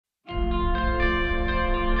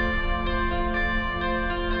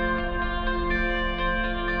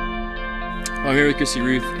Well, I'm here with Krisi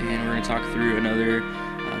Ruth, and we're going to talk through another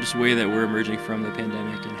just way that we're emerging from the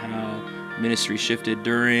pandemic and how ministry shifted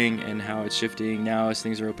during and how it's shifting now as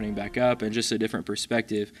things are opening back up, and just a different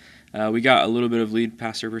perspective. We got a little bit of lead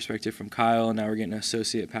pastor perspective from Kyle, and now we're getting an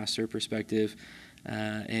associate pastor perspective,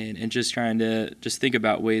 and just trying to just think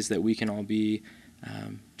about ways that we can all be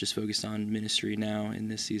just focused on ministry now in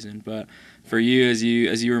this season. But for you, as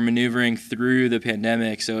you were maneuvering through the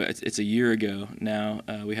pandemic, so it's a year ago now,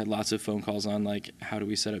 we had lots of phone calls on like how do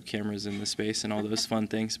we set up cameras in the space and all those fun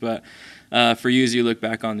things. But for you, as you look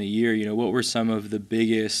back on the year, what were some of the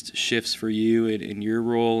biggest shifts for you in your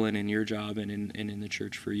role and in your job and in the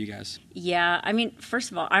church for you guys? Yeah, I mean,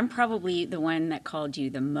 first of all, I'm probably the one that called you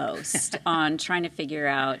the most on trying to figure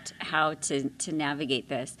out how to navigate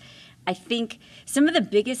this. I think some of the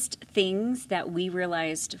biggest things that we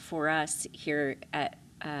realized for us here at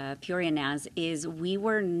Peoria Naz is we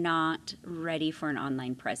were not ready for an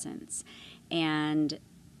online presence. And,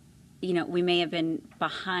 we may have been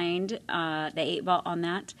behind the 8 ball on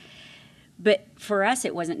that. But for us,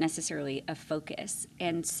 it wasn't necessarily a focus.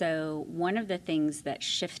 And so one of the things that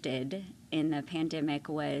shifted in the pandemic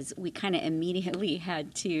was we kind of immediately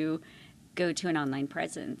had to go to an online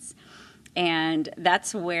presence. And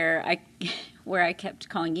that's where I kept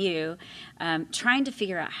calling you, trying to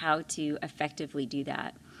figure out how to effectively do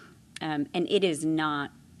that. And it is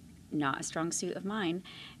not a strong suit of mine.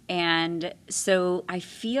 And so I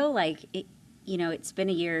feel like it's been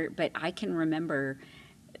a year, but I can remember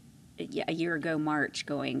a year ago March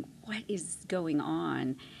going, what is going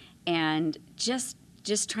on? And just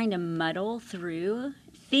trying to muddle through,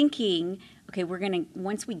 thinking, okay,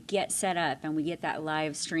 once we get set up and we get that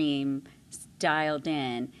live stream dialed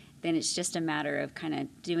in, then it's just a matter of kind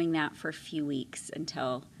of doing that for a few weeks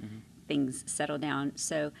until things settle down.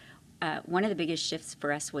 So one of the biggest shifts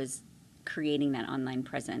for us was creating that online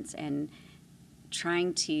presence and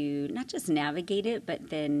trying to not just navigate it,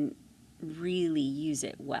 but then really use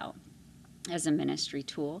it well as a ministry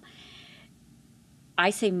tool.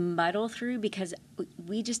 I say muddle through because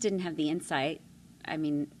we just didn't have the insight. I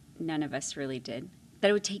mean, none of us really did,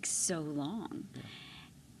 that it would take so long. Yeah.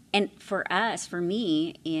 And for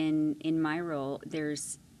me, in my role,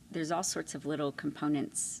 there's all sorts of little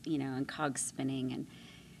components, and cogs spinning. And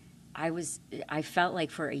I felt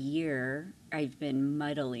like for a year I've been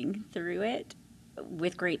muddling through it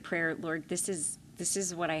with great prayer. Lord, this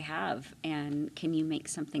is what I have, and can you make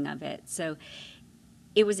something of it? So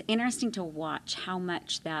it was interesting to watch how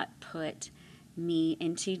much that put me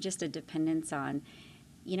into just a dependence on,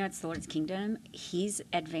 it's the Lord's kingdom. He's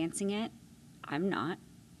advancing it. I'm not.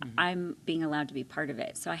 I'm being allowed to be part of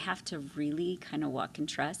it. So I have to really kind of walk in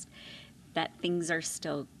trust that things are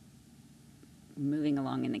still moving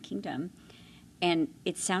along in the kingdom. And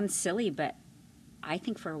it sounds silly, but I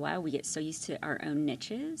think for a while we get so used to our own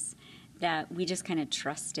niches that we just kind of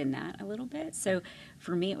trust in that a little bit. So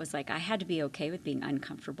for me, it was like I had to be okay with being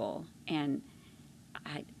uncomfortable. And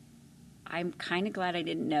I'm kind of glad I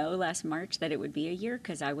didn't know last March that it would be a year,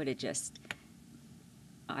 because I might have just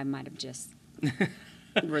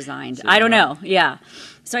resigned. So I don't know. Yeah.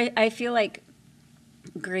 So I feel like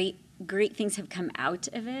great things have come out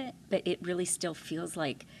of it, but it really still feels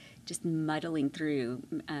like just muddling through,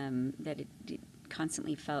 that it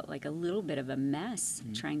constantly felt like a little bit of a mess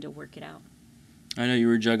trying to work it out. I know you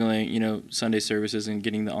were juggling, Sunday services and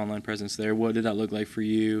getting the online presence there. What did that look like for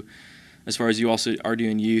you, as far as you also are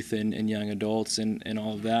doing youth and young adults and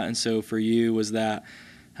all of that? And so for you, was that,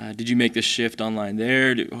 did you make the shift online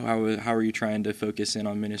there? How are you trying to focus in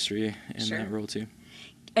on ministry in that role too?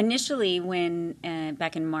 Initially, when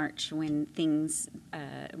back in March, when things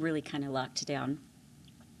really kind of locked down,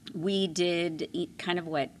 we did kind of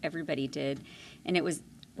what everybody did, and it was,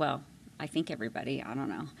 well, I think everybody, I don't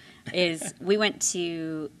know, is we went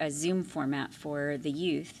to a Zoom format for the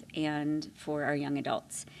youth and for our young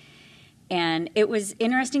adults. And it was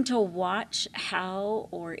interesting to watch how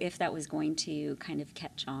or if that was going to kind of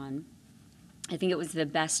catch on. I think it was the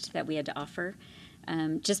best that we had to offer.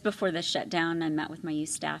 Just before the shutdown, I met with my youth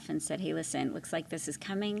staff and said, hey, listen, it looks like this is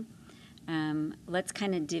coming. Let's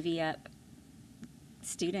kind of divvy up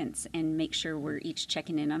students and make sure we're each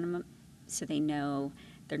checking in on them so they know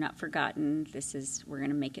they're not forgotten. We're going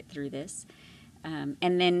to make it through this. And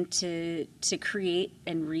then to create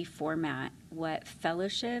and reformat what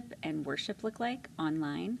fellowship and worship look like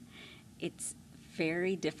online. It's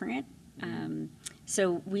very different.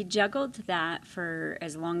 So we juggled that for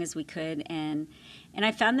as long as we could, and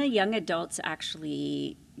I found the young adults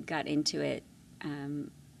actually got into it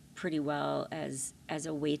pretty well as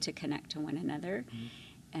a way to connect to one another.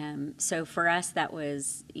 So for us, that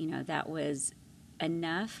was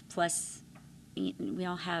enough. Plus, we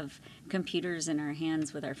all have computers in our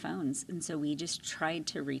hands with our phones, and so we just tried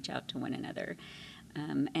to reach out to one another,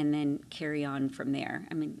 and then carry on from there.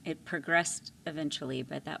 I mean, it progressed eventually,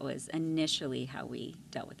 but that was initially how we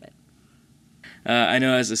dealt with it. I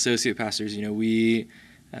know as associate pastors, we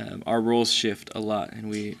our roles shift a lot, and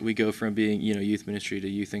we go from being youth ministry to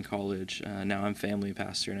youth in college. Now I'm family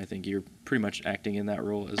pastor, and I think you're pretty much acting in that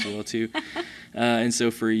role as well too. And so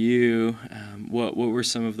for you, what were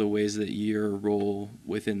some of the ways that your role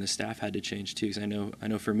within the staff had to change too? Because I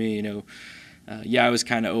know for me, I was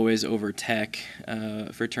kind of always over tech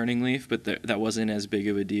for Turning Leaf, but that wasn't as big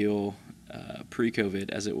of a deal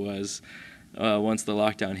pre-COVID as it was once the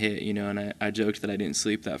lockdown hit, and I joked that I didn't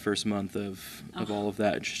sleep that first month of all of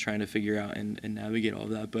that, just trying to figure out and navigate all of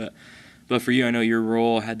that. But for you, I know your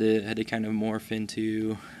role had to kind of morph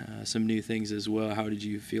into some new things as well. How did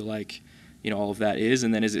you feel like all of that is,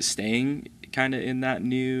 and then is it staying kind of in that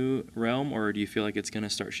new realm, or do you feel like it's going to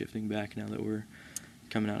start shifting back now that we're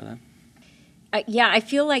coming out of that? I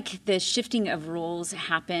feel like the shifting of roles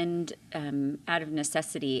happened out of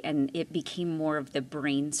necessity, and it became more of the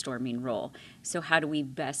brainstorming role. So how do we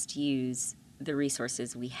best use the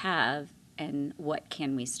resources we have, and what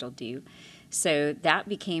can we still do? So that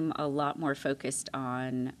became a lot more focused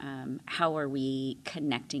on how are we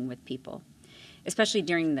connecting with people, especially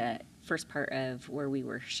during the first part of where we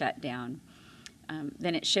were shut down.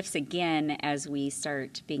 Then it shifts again as we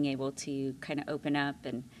start being able to kind of open up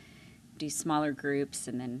and do smaller groups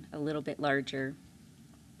and then a little bit larger.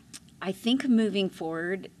 I think moving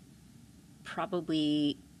forward,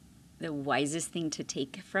 probably the wisest thing to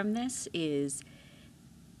take from this is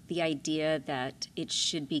the idea that it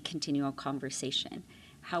should be continual conversation.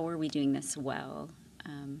 How are we doing this well?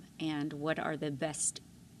 And what are the best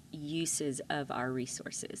uses of our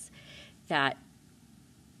resources? That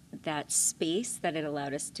space that it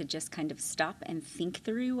allowed us to just kind of stop and think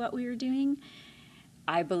through what we were doing,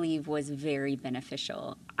 I believe was very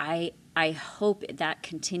beneficial. I hope that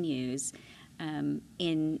continues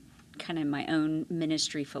in kind of my own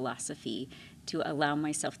ministry philosophy, to allow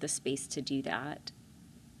myself the space to do that,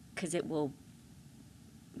 because it will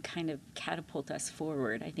kind of catapult us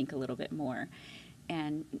forward, I think, a little bit more,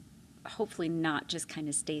 and hopefully not just kind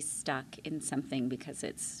of stay stuck in something because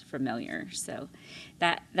it's familiar. So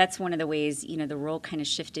that's one of the ways, the role kind of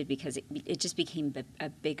shifted, because it just became a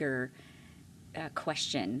bigger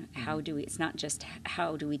question. It's not just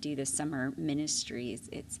how do we do the summer ministries,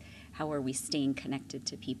 it's how are we staying connected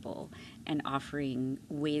to people and offering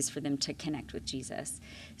ways for them to connect with Jesus.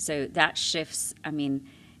 So that shifts. I mean,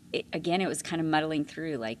 it was kind of muddling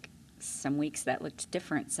through, like some weeks that looked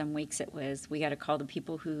different. Some weeks it was, we got to call the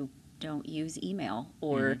people who don't use email,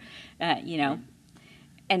 or,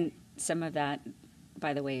 and some of that,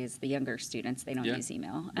 by the way, is the younger students. They don't use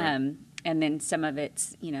email. Right. And then some of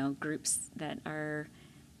it's, groups that are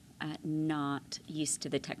not used to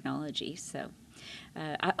the technology. So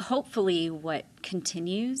hopefully what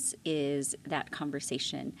continues is that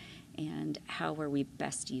conversation, and how are we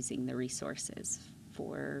best using the resources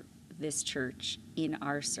for this church in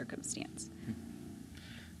our circumstance.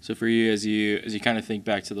 So for you, as you kind of think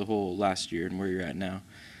back to the whole last year and where you're at now,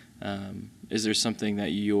 is there something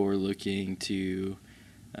that you're looking to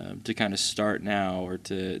kind of start now, or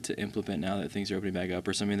to implement now that things are opening back up,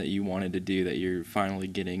 or something that you wanted to do that you're finally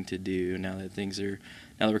getting to do now that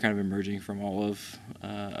we're kind of emerging from all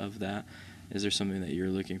of that? Is there something that you're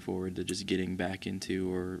looking forward to just getting back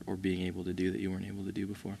into, or being able to do that you weren't able to do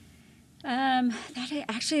before? That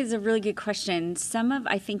actually is a really good question. Some of,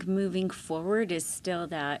 I think, moving forward is still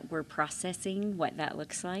that we're processing what that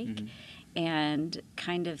looks like, and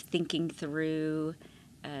kind of thinking through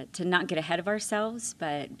to not get ahead of ourselves,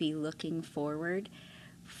 but be looking forward.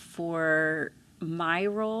 For my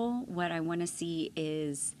role, what I want to see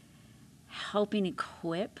is helping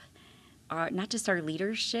equip not just our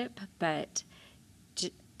leadership, but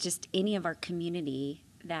just any of our community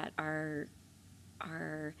that are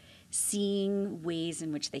seeing ways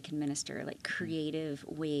in which they can minister, like creative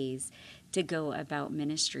ways to go about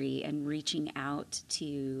ministry and reaching out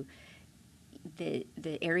to the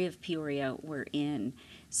area of Peoria we're in.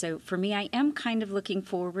 So for me, I am kind of looking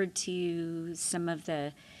forward to some of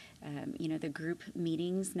the, the group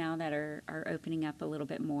meetings now that are opening up a little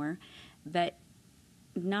bit more, but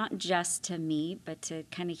not just to meet, but to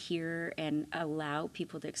kind of hear and allow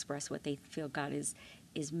people to express what they feel God is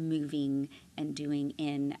moving and doing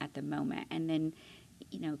in at the moment, and then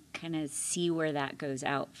kind of see where that goes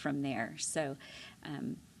out from there. So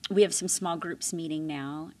we have some small groups meeting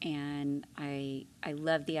now, and I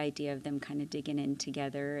love the idea of them kind of digging in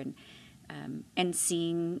together, and and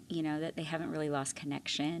seeing, that they haven't really lost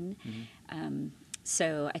connection.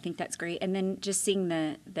 So I think that's great. And then just seeing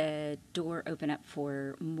the door open up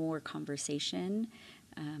for more conversation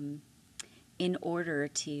in order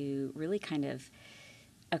to really kind of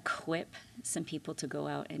equip some people to go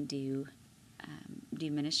out and do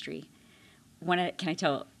ministry. Can I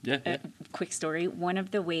tell a quick story? One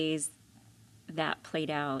of the ways that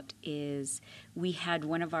played out is we had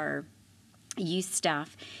one of our youth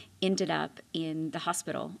staff ended up in the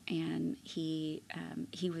hospital, and he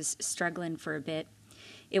was struggling for a bit.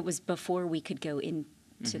 It was before we could go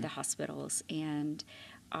into the hospitals, and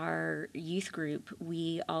our youth group,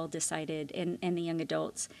 we all decided, and the young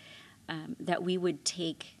adults, that we would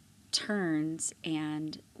take turns,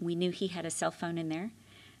 and we knew he had a cell phone in there.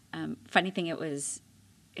 Funny thing, it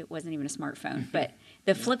wasn't even a smartphone, but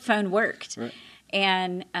the flip phone worked. Right.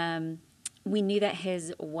 And we knew that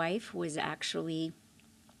his wife was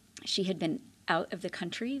she had been out of the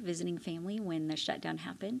country visiting family when the shutdown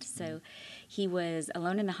happened. So he was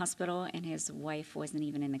alone in the hospital, and his wife wasn't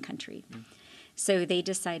even in the country. So they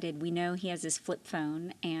decided, we know he has his flip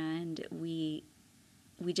phone, and we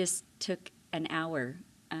just took an hour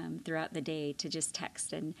throughout the day to just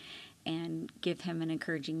text and give him an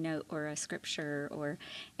encouraging note or a scripture,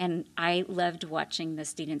 and I loved watching the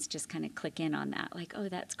students just kind of click in on that, like, oh,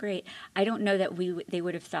 that's great. I don't know that they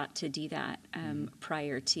would have thought to do that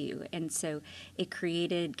prior to, and so it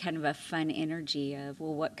created kind of a fun energy of,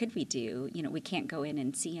 well, what could we do? We can't go in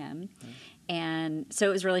and see him, and so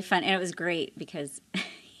it was really fun, and it was great because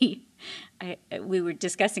we were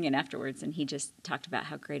discussing it afterwards, and he just talked about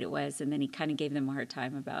how great it was, and then he kind of gave them a hard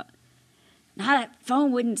time about, that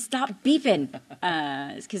phone wouldn't stop beeping.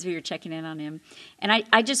 It's because we were checking in on him. And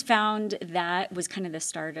I just found that was kind of the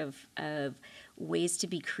start of ways to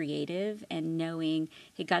be creative and knowing,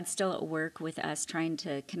 hey, God's still at work with us trying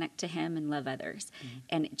to connect to him and love others.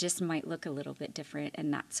 And it just might look a little bit different,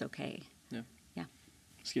 and that's okay. Yeah.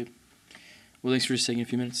 That's good. Well, thanks for just taking a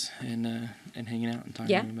few minutes and hanging out and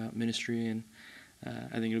talking about ministry. And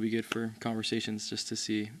I think it'll be good for conversations just to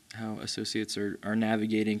see how associates are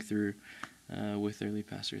navigating through with their lead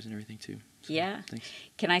pastors and everything too. So, thanks.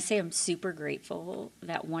 Can I say I'm super grateful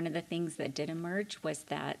that one of the things that did emerge was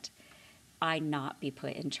that I not be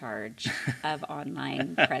put in charge of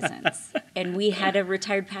online presence. And we had a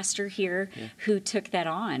retired pastor here who took that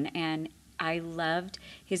on, and I loved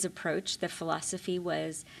his approach. The philosophy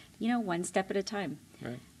was, one step at a time.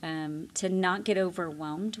 Right. To not get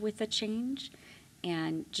overwhelmed with the change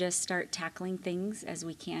and just start tackling things as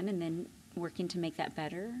we can, and then working to make that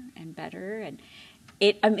better and better. And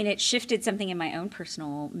it shifted something in my own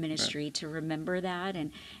personal ministry to remember that.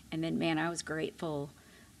 And then, man, I was grateful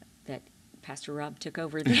that Pastor Rob took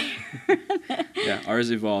over there. Ours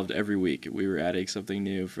evolved every week. We were adding something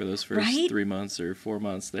new for those first 3 months or 4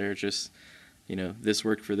 months there. Just, this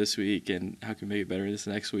worked for this week, and how can we make it better this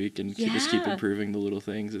next week, and just keep improving the little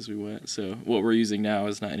things as we went. So what we're using now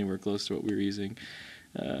is not anywhere close to what we were using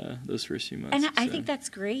those first few months. And I think that's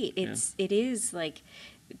great. It is like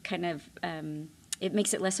kind of it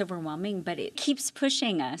makes it less overwhelming, but it keeps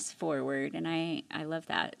pushing us forward, and I love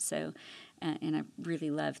that. So and I really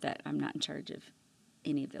love that I'm not in charge of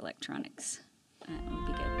any of the electronics. It would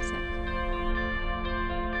be good. So.